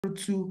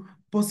R2,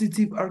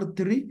 positive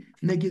R3,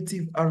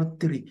 negative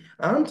R3.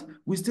 And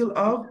we still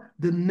have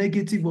the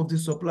negative of the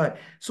supply.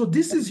 So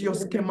this is your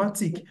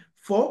schematic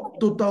for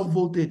total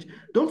voltage.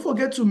 Don't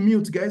forget to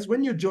mute, guys,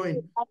 when you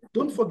join.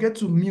 Don't forget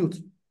to mute.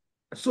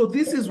 So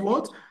this is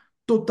what?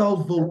 Total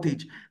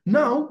voltage.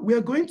 Now we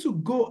are going to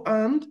go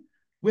and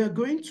we are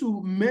going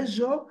to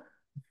measure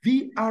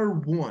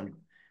VR1.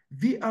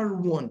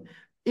 VR1.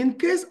 In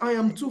case I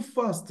am too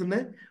fast,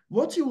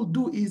 what you will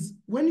do is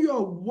when you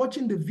are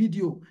watching the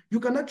video, you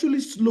can actually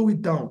slow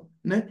it down.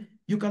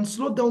 You can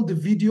slow down the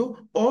video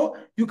or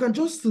you can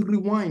just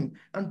rewind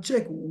and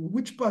check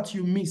which part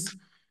you miss.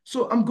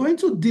 So I'm going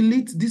to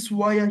delete this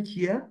wire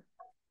here.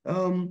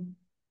 I'm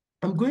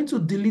going to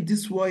delete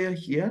this wire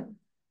here.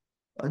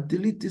 I'll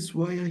delete this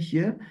wire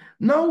here.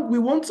 Now we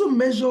want to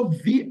measure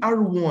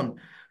VR1.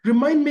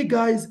 Remind me,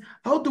 guys,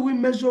 how do we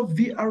measure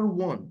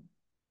VR1?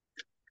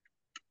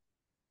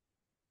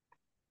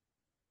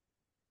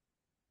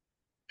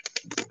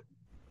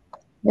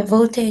 The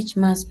voltage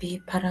must be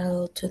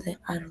parallel to the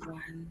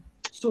R1.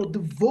 So the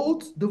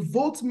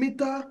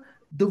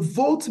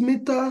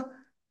voltmeter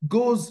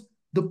goes,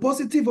 the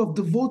positive of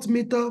the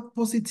voltmeter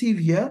positive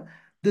here,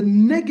 the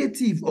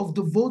negative of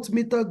the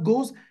voltmeter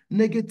goes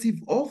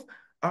negative of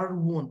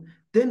R1.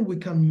 Then we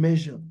can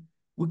measure.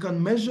 We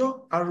can measure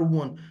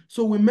R1.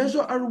 So we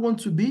measure R1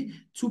 to be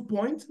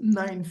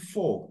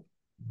 2.94,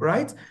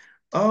 right?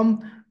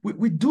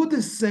 We do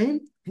the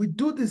same. We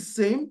do the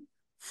same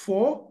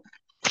for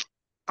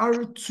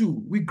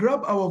R2. We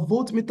grab our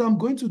voltmeter. I'm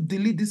going to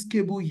delete this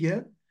cable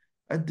here.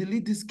 I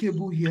delete this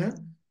cable here.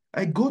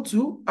 I go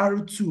to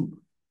R2.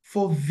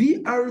 For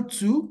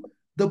VR2,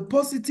 the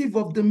positive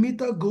of the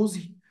meter goes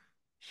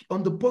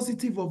on the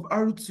positive of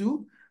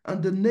R2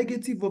 and the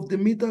negative of the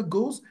meter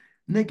goes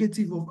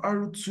negative of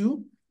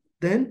R2.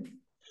 Then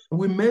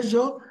we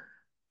measure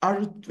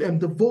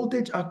the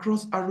voltage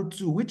across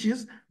R2, which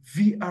is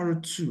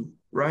VR2,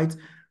 right?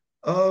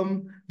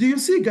 Do you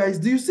see, guys?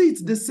 Do you see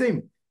it's the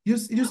same? Do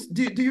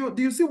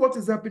you see what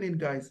is happening,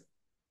 guys?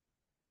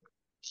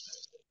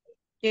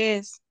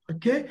 Yes.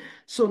 Okay,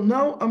 so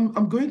now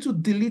I'm going to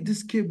delete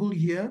this cable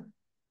here.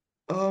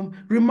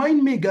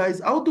 Remind me, guys,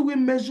 how do we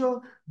measure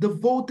the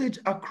voltage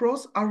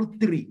across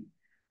R3?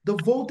 The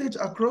voltage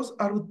across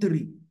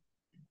R3.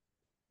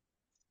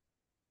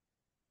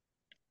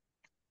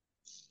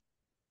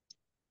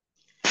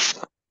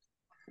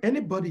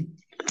 Anybody?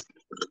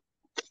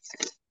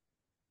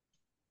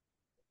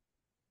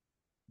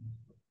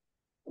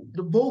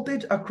 The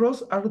voltage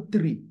across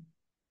R3.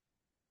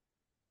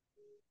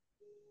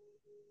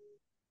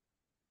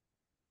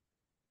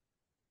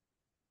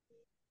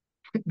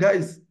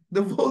 Guys,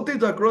 the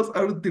voltage across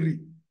R3.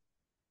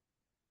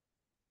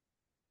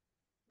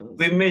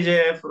 We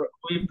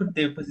put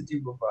the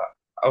positive of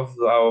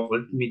our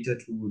voltmeter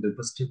to the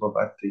positive of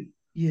R3.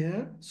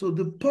 Yeah, so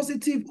the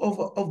positive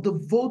of the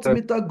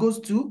voltmeter goes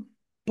to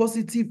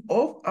positive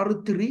of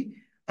R3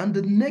 and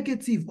the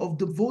negative of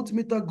the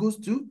voltmeter goes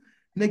to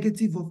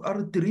negative of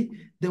R3.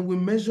 Then we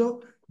measure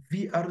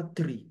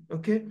VR3,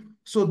 okay?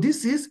 So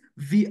this is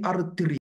VR3.